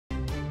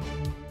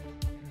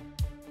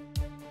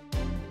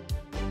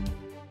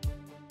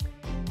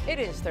It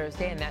is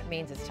Thursday, and that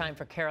means it's time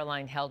for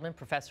Caroline Heldman,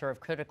 professor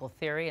of critical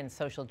theory and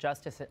social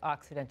justice at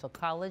Occidental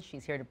College.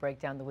 She's here to break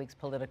down the week's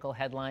political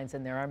headlines,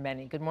 and there are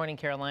many. Good morning,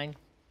 Caroline.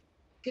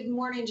 Good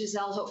morning,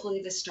 Giselle.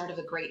 Hopefully the start of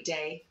a great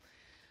day.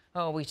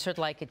 Oh, we should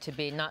like it to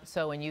be. Not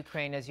so in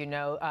Ukraine, as you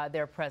know.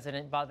 Their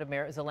president,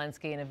 Volodymyr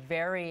Zelensky, in a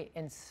very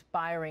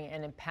inspiring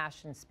and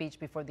impassioned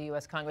speech before the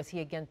U.S. Congress, he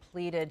again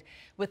pleaded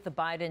with the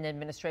Biden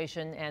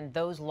administration and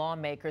those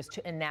lawmakers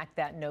to enact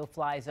that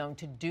no-fly zone,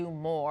 to do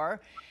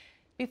more.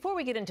 Before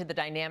we get into the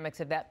dynamics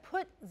of that,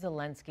 put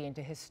Zelensky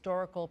into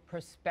historical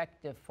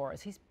perspective for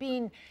us. He's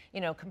being,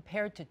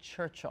 compared to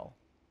Churchill.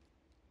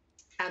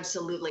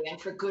 Absolutely, and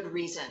for good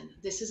reason.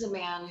 This is a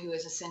man who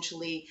is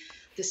essentially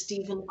the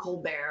Stephen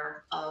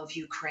Colbert of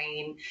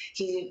Ukraine.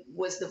 He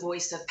was the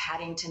voice of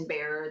Paddington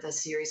Bear, the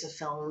series of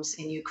films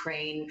in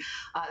Ukraine.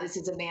 This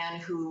is a man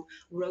who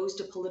rose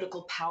to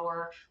political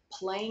power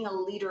playing a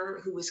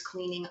leader who was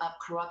cleaning up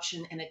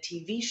corruption in a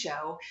TV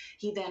show.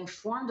 He then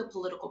formed a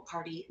political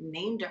party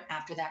named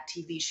after that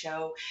TV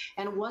show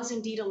and was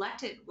indeed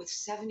elected with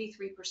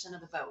 73%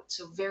 of the vote.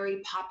 So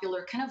very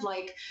popular, kind of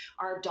like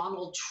our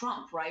Donald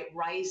Trump, right,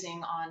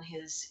 rising on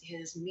his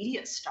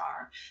media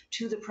star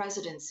to the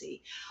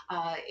presidency.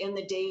 In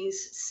the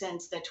days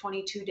since, the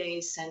 22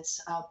 days since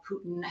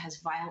Putin has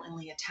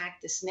violently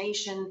attacked this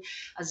nation,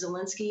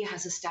 Zelensky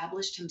has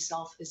established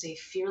himself as a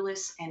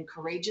fearless and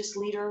courageous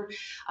leader,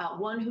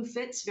 one who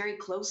fits very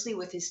closely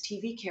with his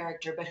TV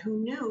character, but who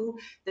knew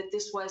that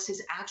this was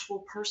his actual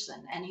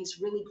person, and he's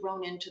really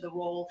grown into the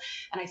role.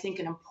 And I think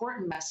an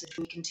important message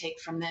we can take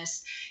from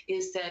this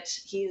is that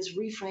he is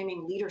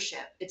reframing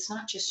leadership. It's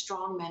not just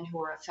strong men who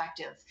are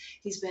effective.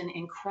 He's been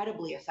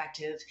incredibly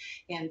effective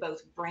in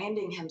both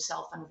branding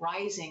himself and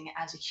rising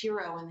as a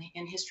hero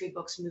in history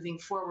books moving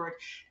forward,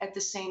 at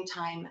the same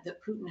time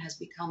that Putin has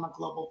become a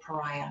global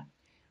pariah.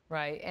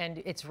 Right,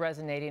 and it's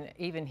resonating.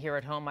 Even here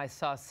at home, I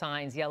saw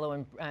signs,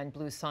 yellow and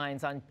blue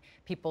signs on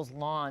people's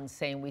lawns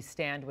saying we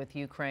stand with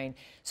Ukraine.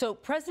 So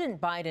President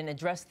Biden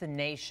addressed the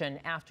nation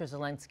after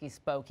Zelensky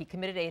spoke. He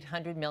committed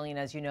 $800 million,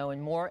 as you know,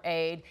 and more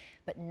aid,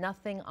 but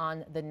nothing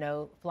on the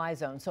no-fly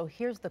zone. So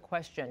here's the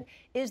question.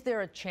 Is there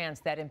a chance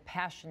that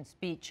impassioned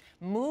speech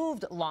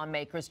moved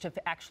lawmakers to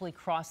actually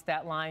cross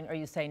that line, or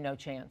you say no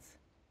chance?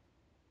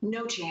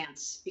 No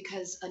chance,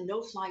 because a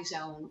no-fly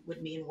zone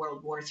would mean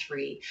World War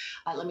III.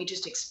 Let me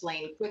just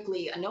explain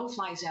quickly. A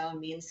no-fly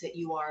zone means that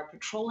you are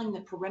patrolling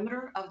the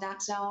perimeter of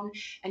that zone,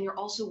 and you're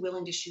also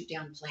willing to shoot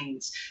down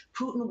planes.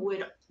 Putin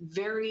would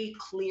very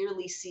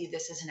clearly see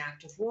this as an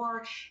act of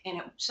war, and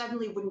it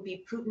suddenly wouldn't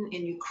be Putin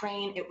in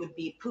Ukraine. It would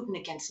be Putin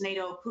against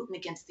NATO, Putin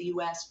against the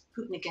U.S.,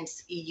 Putin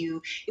against the EU.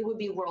 It would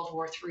be World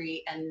War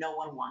III, and no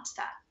one wants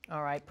that.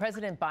 All right.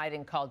 President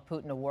Biden called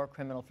Putin a war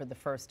criminal for the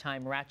first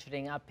time,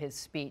 ratcheting up his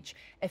speech.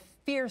 A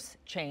fierce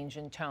change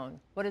in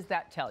tone. What does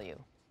that tell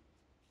you?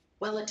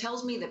 Well, it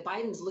tells me that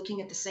Biden's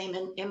looking at the same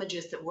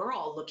images that we're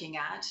all looking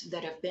at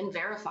that have been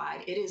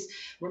verified. It is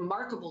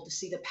remarkable to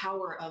see the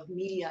power of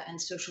media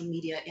and social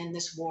media in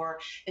this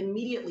war,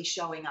 immediately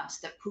showing us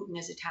that Putin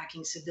is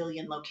attacking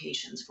civilian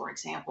locations, for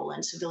example,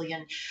 and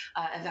civilian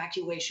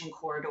evacuation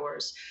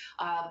corridors.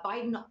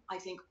 Biden, I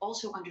think,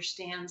 also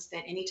understands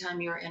that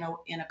anytime you're in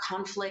a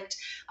conflict,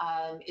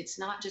 it's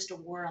not just a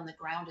war on the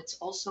ground, it's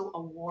also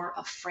a war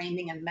of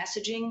framing and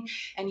messaging.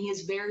 And he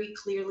is very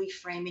clearly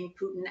framing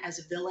Putin as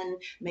a villain,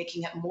 making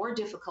it more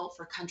difficult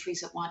for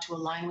countries that want to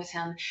align with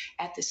him,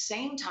 at the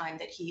same time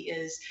that he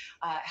is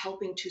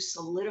helping to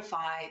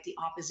solidify the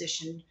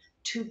opposition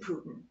to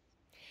Putin.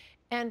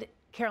 And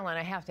Caroline,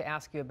 I have to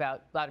ask you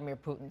about Vladimir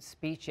Putin's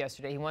speech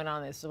yesterday. He went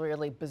on this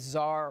really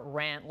bizarre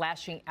rant,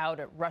 lashing out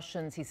at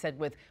Russians, he said,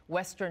 with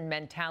Western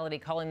mentality,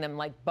 calling them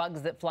like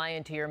bugs that fly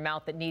into your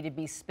mouth that need to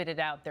be spitted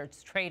out. They're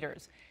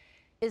traitors.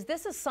 Is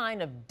this a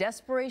sign of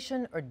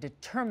desperation or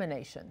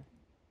determination?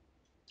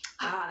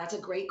 That's a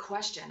great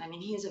question. I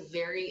mean, he is a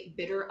very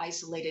bitter,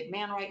 isolated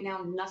man right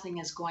now. Nothing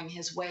is going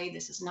his way.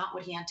 This is not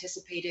what he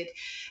anticipated.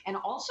 And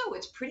also,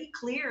 it's pretty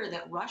clear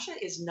that Russia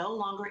is no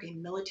longer a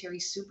military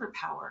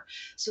superpower.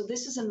 So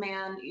this is a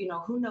man,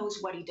 who knows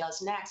what he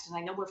does next. And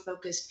I know we're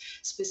focused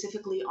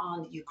specifically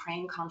on the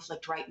Ukraine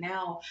conflict right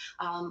now.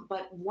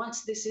 But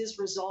once this is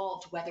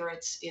resolved, whether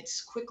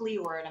it's quickly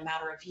or in a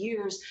matter of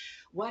years,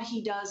 what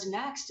he does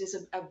next is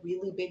a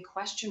really big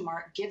question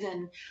mark,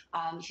 given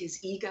his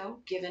ego,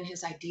 given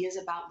his ideas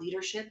about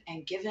leadership,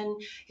 and given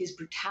his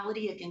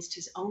brutality against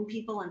his own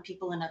people and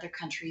people in other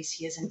countries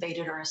he has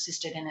invaded or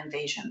assisted in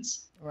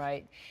invasions.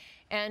 Right.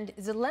 And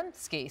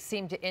Zelensky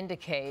seemed to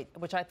indicate,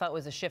 which I thought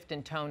was a shift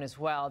in tone as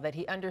well, that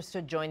he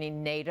understood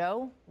joining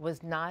NATO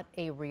was not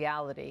a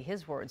reality.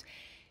 His words.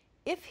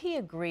 If he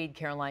agreed,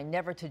 Caroline,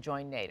 never to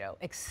join NATO,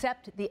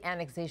 except the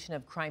annexation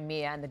of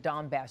Crimea and the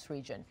Donbass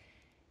region,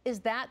 is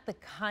that the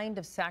kind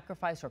of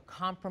sacrifice or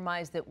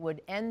compromise that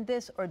would end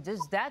this, or does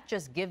that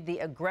just give the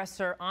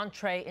aggressor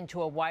entree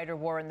into a wider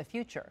war in the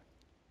future?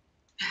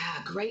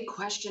 Great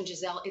question,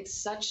 Giselle.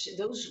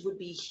 Those would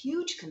be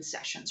huge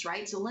concessions,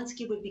 right?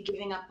 Zelensky would be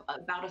giving up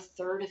about a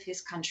third of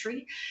his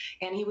country,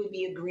 and he would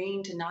be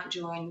agreeing to not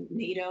join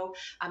NATO.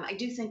 I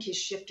do think his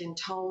shift in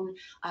tone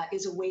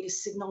is a way to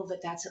signal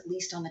that that's at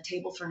least on the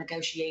table for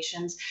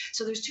negotiations.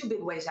 So there's two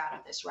big ways out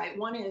of this, right?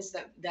 One is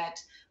that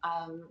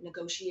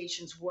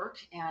negotiations work,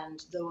 and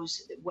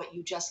what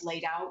you just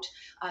laid out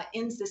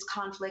ends this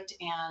conflict,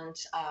 and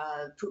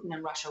Putin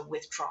and Russia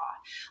withdraw.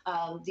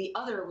 The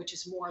other, which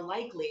is more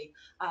likely,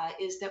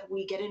 is that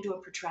we get into a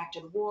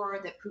protracted war,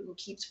 that Putin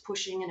keeps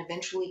pushing and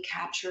eventually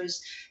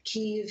captures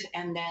Kyiv,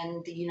 and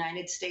then the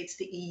United States,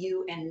 the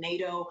EU, and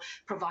NATO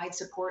provide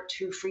support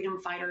to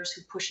freedom fighters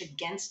who push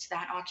against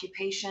that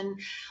occupation,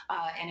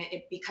 and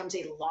it becomes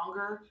a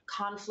longer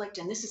conflict.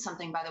 And this is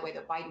something, by the way,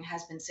 that Biden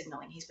has been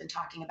signaling. He's been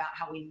talking about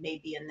how we may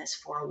be in this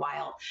for a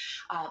while.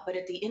 But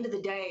at the end of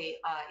the day,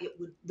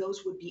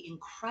 those would be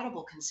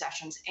incredible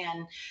concessions,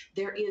 and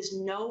there is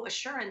no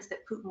assurance that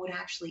Putin would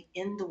actually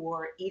end the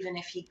war, even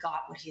if he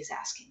got what he is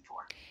asking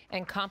for.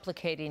 And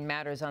complicating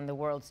matters on the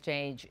world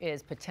stage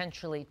is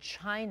potentially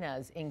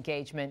China's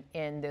engagement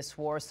in this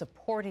war,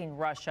 supporting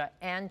Russia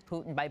and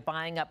Putin by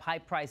buying up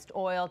high-priced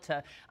oil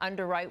to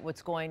underwrite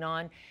what's going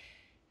on.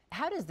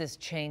 How does this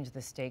change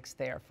the stakes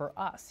there for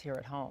us here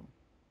at home?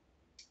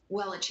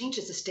 Well, it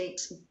changes the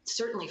stakes,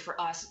 certainly for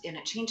us, and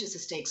it changes the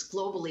stakes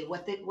globally.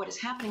 What is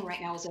happening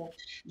right now is a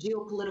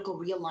geopolitical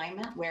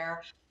realignment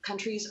where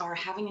countries are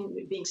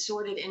being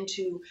sorted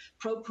into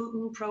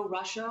pro-Putin,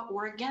 pro-Russia,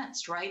 or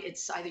against, right?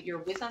 It's either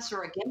you're with us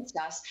or against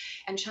us.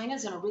 And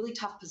China's in a really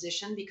tough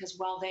position because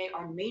while they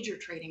are major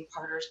trading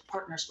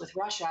partners with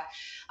Russia,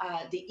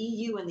 the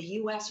EU and the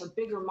US are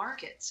bigger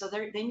markets. So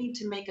they need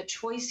to make a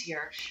choice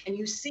here. And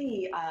you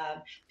see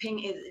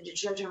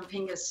Xi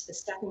Jinping is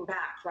stepping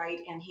back, right?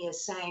 And he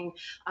is saying,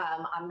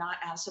 I'm not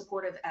as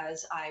supportive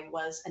as I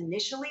was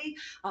initially,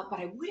 but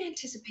I would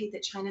anticipate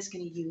that China's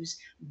going to use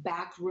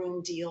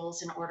backroom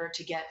deals in order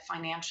to get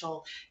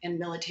financial and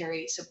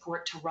military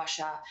support to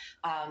Russia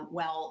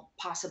while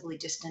possibly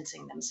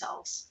distancing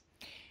themselves.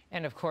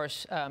 And of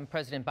course,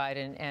 President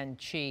Biden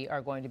and Xi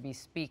are going to be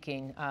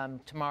speaking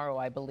tomorrow,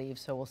 I believe,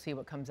 so we'll see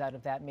what comes out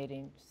of that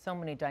meeting. So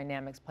many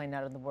dynamics playing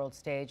out on the world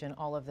stage, and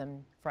all of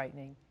them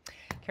frightening.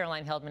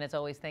 Caroline Heldman, as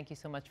always, thank you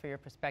so much for your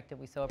perspective.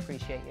 We so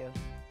appreciate you.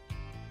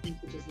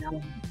 Thank you,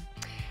 Giselle.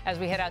 As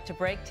we head out to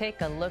break,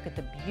 take a look at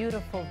the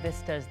beautiful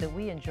vistas that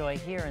we enjoy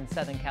here in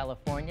Southern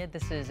California.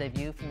 This is a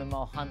view from the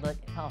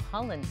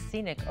Mulholland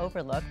Scenic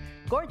Overlook.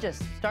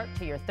 Gorgeous start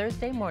to your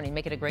Thursday morning.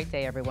 Make it a great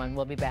day, everyone.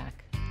 We'll be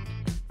back.